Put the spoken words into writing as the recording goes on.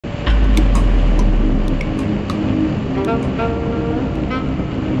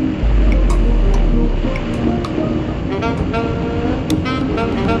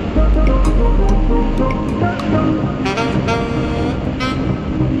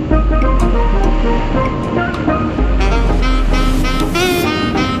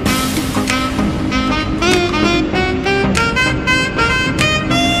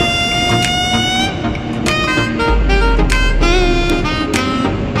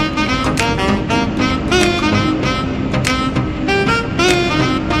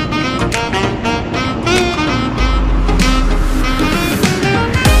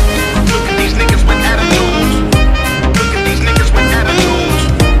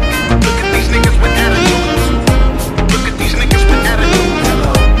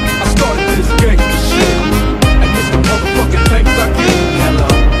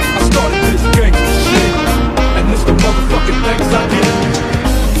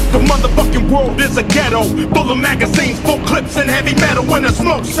The motherfucking world is a ghetto, full of magazines, full clips, and heavy metal when the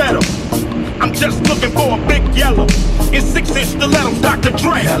smoke settle. I'm just looking for a big yellow. It's 6-inch stilettos, Dr.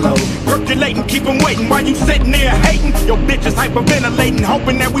 Dre. Hello. Percolating, keep 'em waiting while you sitting there hating. Your bitch is hyperventilating,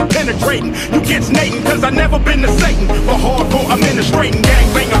 hoping that we penetrating. You get snating, cause I never been to Satan. For hardcore administrating,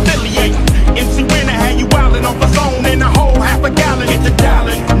 gangbang affiliating. MC Winner had you wildin' off a zone in a whole half a gallon. It's a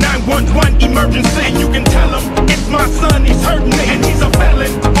dialing 911 emergency. And you can tell him it's my son, he's hurting me, and he's a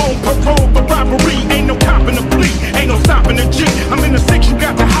felon on parole for robbery. Ain't no copping a plea, ain't no stopping a G. I'm in the 6, you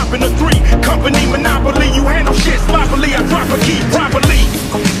got to hop in the 3. Company monopoly, you handle shit sloppily. I drop a key properly.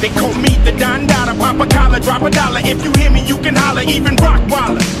 They call me the Don Dada, pop a collar, drop a dollar. If you hear me, you can holler, even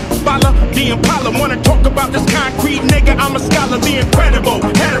Rockwaller. Follow the Impala, wanna talk about this concrete nigga? I'm a scholar, the incredible,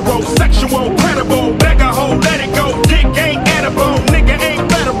 heterosexual, credible, beggar hoe, let it go. Dick ain't edible, nigga ain't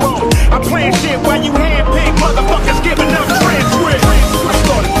federal. I'm playing shit while you handpick motherfuckers giving up transcripts. I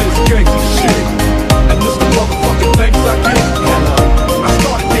started this gangsta shit, and this the motherfucking thanks I get. Hello. I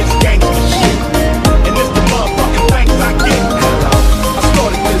started this gangsta shit, and this the motherfucking thanks I get. Hello. I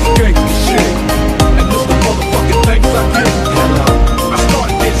started this gangsta shit, and this the motherfucking thanks I get. Hello. I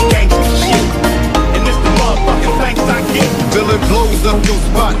started this gangsta shit, and this the motherfucking thanks I get. Villain blows up your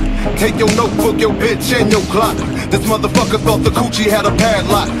spot. Take your notebook, your bitch, and your clock. This motherfucker thought the coochie had a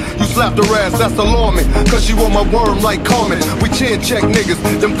padlock. You slapped her ass, that's alarming, cause she want my worm like Carmen. We chin check niggas,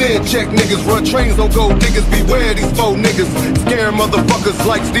 them thin check niggas. Run trains on gold diggers, beware these faux niggas. Scaring motherfuckers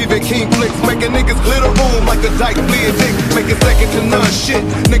like Stephen King flicks. Making niggas clear the room like a dyke bleed dick. Making second to none shit,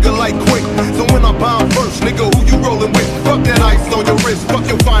 nigga like quick. So when I bomb first, nigga, who you rolling with? Fuck that ice on your wrist, fuck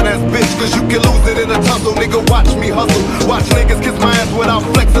your fine ass bitch, cause you can lose it in a tussle. Nigga, watch me hustle. Watch niggas kiss my ass without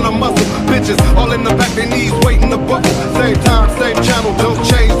flexing a muscle. Bitches all in the back, their knees waiting to buckle. Same time, same channel, don't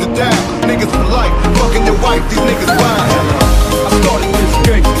change the dial. Niggas for life, fucking your wife, these niggas wild. I started this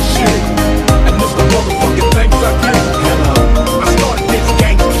gangsta